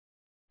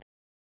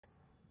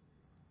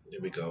Here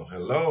we go.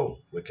 Hello.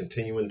 We're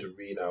continuing to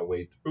read our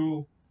way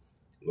through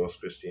Lost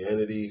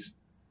Christianities,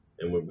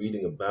 and we're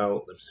reading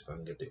about, let's see if I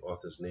can get the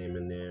author's name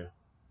in there.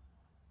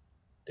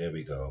 There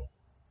we go.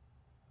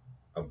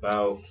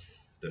 About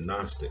the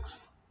Gnostics.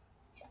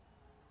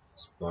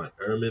 It's by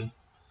Ehrman.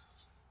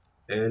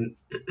 And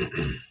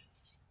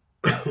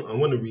I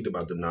want to read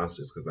about the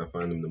Gnostics because I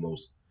find them the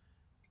most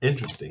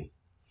interesting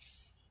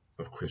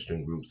of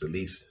Christian groups, at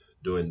least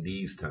during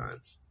these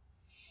times.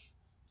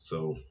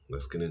 So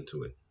let's get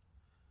into it.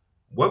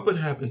 What would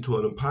happen to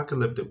an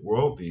apocalyptic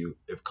worldview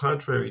if,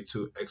 contrary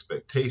to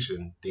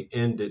expectation, the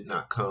end did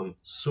not come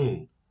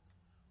soon?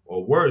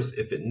 Or worse,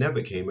 if it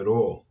never came at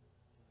all?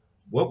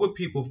 What would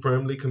people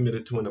firmly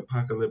committed to an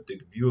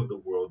apocalyptic view of the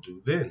world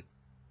do then?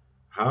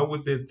 How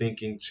would their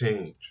thinking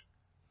change?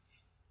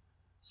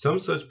 Some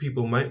such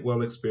people might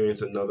well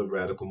experience another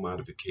radical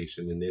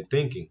modification in their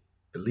thinking,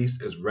 at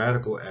least as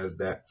radical as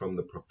that from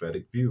the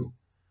prophetic view.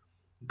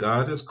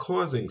 God is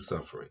causing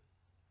suffering.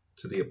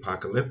 To the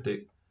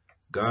apocalyptic,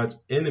 God's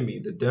enemy,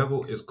 the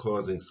devil, is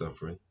causing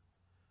suffering.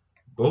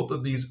 Both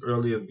of these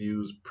earlier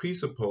views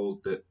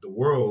presuppose that the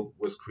world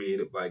was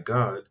created by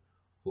God,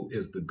 who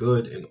is the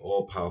good and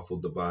all-powerful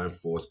divine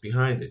force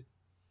behind it.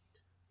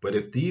 But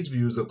if these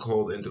views are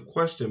called into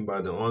question by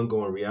the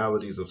ongoing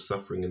realities of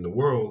suffering in the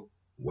world,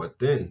 what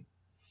then?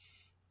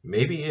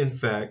 Maybe, in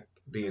fact,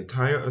 the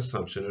entire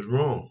assumption is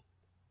wrong.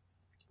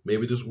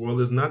 Maybe this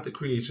world is not the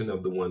creation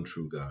of the one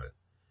true God.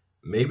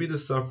 Maybe the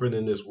suffering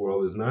in this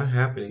world is not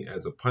happening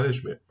as a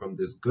punishment from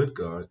this good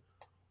God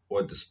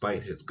or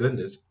despite his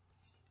goodness.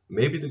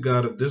 Maybe the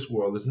God of this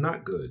world is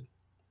not good.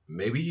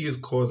 Maybe he is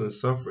causing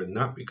suffering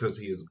not because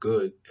he is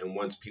good and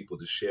wants people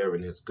to share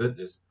in his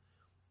goodness,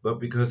 but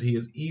because he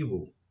is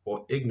evil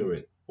or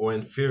ignorant or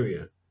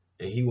inferior,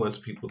 and he wants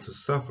people to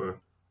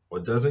suffer or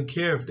doesn't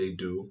care if they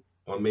do,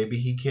 or maybe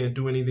he can't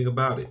do anything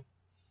about it.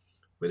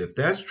 But if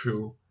that's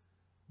true,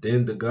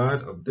 then the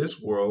God of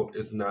this world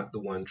is not the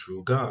one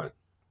true God.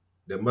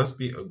 There must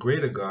be a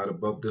greater God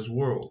above this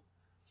world,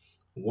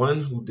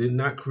 one who did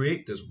not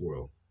create this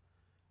world.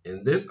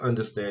 In this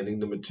understanding,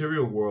 the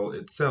material world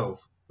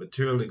itself,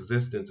 material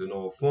existence in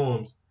all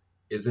forms,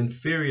 is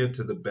inferior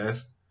to the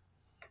best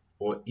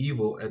or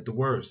evil at the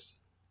worst.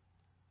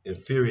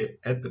 Inferior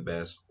at the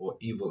best or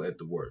evil at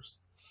the worst.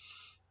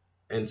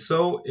 And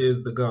so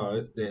is the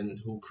God then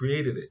who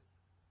created it.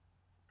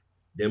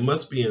 There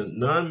must be a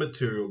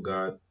non-material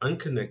God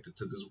unconnected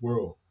to this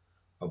world,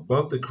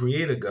 above the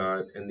creator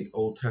God in the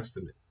Old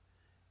Testament,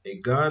 a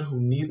God who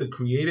neither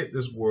created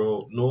this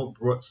world nor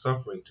brought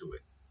suffering to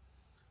it,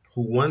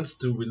 who wants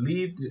to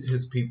relieve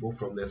his people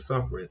from their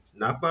suffering,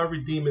 not by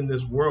redeeming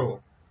this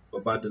world,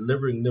 but by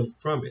delivering them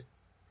from it,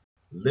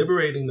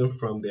 liberating them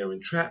from their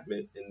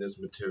entrapment in this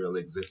material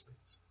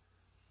existence.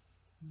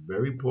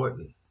 Very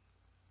important.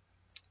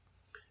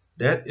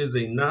 That is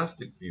a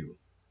Gnostic view.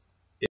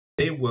 It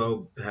may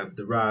well have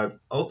derived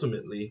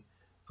ultimately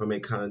from a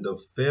kind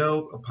of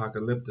failed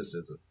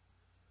apocalypticism.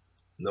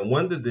 No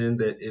wonder then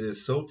that it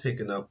is so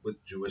taken up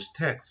with Jewish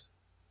texts.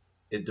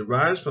 It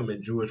derives from a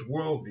Jewish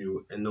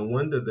worldview, and no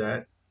wonder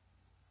that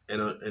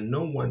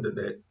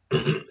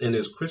in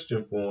its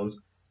Christian forms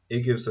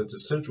it gives such a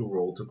central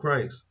role to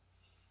Christ,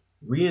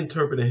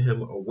 reinterpreting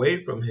him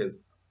away from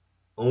his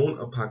own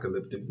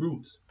apocalyptic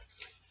roots.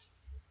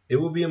 It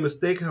would be a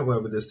mistake,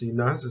 however, to see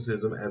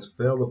Gnosticism as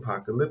failed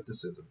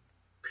apocalypticism,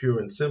 pure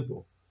and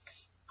simple,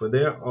 for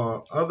there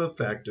are other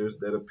factors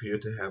that appear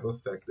to have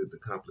affected the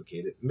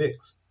complicated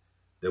mix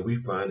that we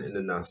find in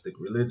the Gnostic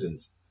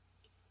religions.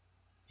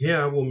 Here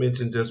I will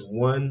mention just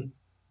one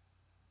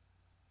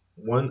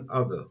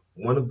other.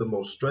 One of the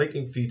most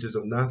striking features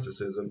of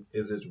Gnosticism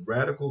is its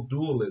radical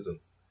dualism,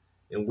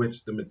 in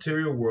which the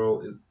material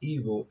world is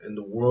evil and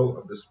the world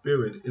of the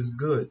spirit is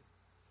good.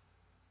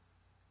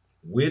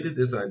 Where did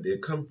this idea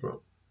come from?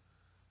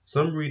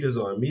 Some readers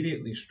are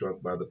immediately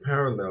struck by the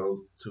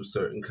parallels to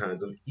certain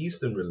kinds of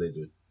Eastern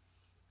religion,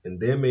 and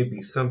there may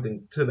be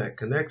something to that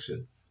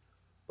connection.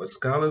 But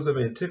scholars of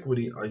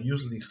antiquity are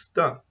usually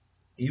struck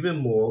even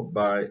more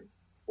by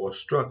the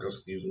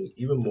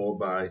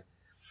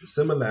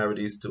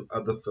similarities to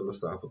other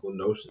philosophical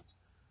notions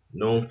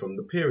known from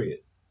the period,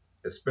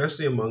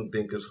 especially among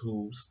thinkers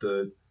who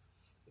stood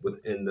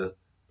within the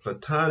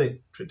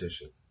Platonic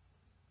tradition.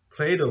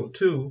 Plato,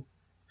 too,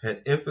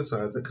 had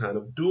emphasized a kind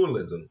of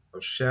dualism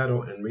of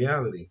shadow and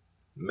reality,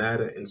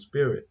 matter and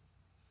spirit.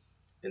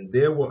 And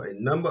there were a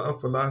number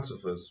of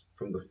philosophers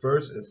from the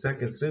first and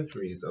second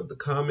centuries of the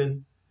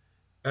Common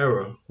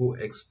Era who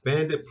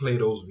expanded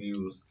Plato's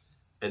views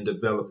and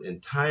developed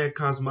entire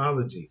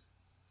cosmologies,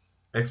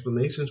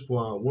 explanations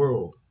for our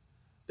world,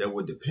 that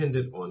were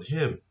dependent on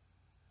him.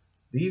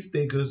 These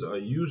thinkers are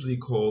usually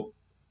called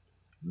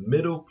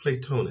Middle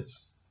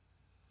Platonists.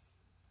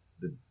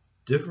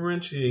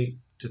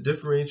 To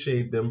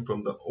differentiate them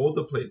from the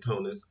older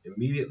Platonists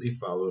immediately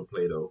following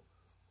Plato,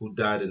 who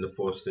died in the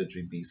 4th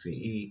century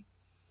BCE,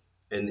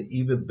 and the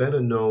even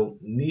better known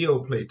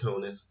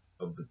Neoplatonists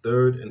of the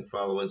 3rd and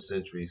following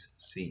centuries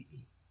CE.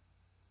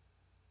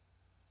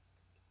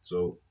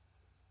 So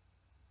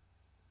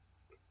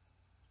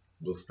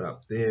we'll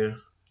stop there.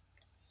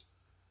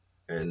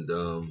 And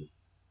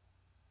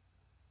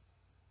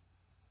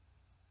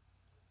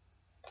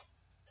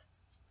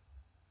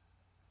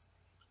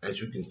as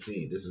you can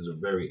see, this is a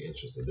very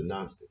interesting. The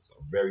Gnostics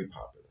are very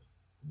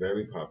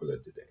popular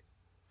today.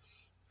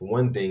 For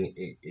one thing,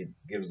 it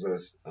gives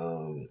us,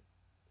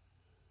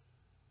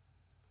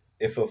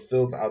 it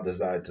fulfills our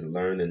desire to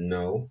learn and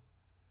know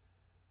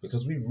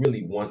because we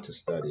really want to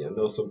study. I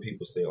know some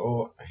people say,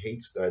 oh, I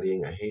hate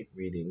studying, I hate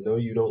reading. No,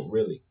 you don't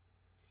really.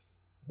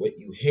 What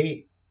you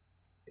hate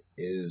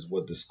is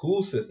what the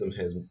school system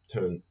has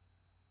turned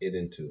it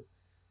into.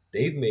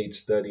 They've made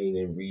studying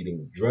and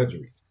reading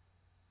drudgery.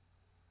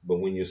 But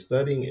when you're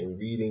studying and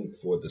reading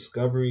for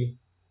discovery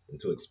and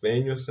to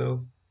expand yourself,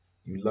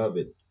 you love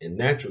it. And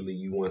naturally,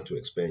 you want to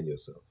expand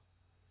yourself.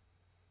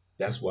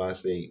 That's why I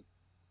say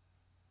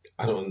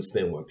I don't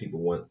understand why people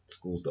want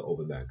schools to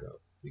open back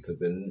up because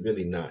they're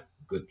really not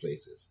good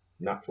places.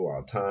 Not for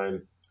our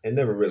time, and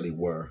never really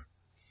were.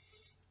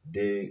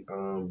 They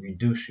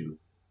reduce you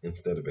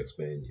instead of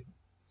expand you.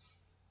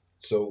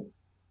 So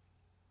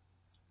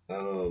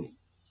um,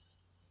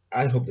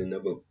 I hope they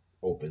never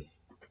open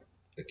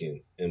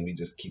again, and we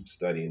just keep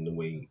studying the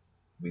way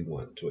we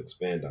want to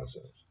expand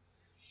ourselves.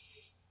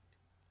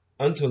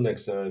 Until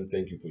next time,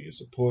 thank you for your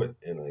support,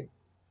 and I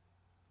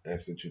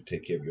ask that you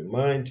take care of your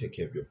mind, take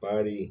care of your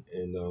body,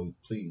 and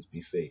please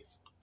be safe.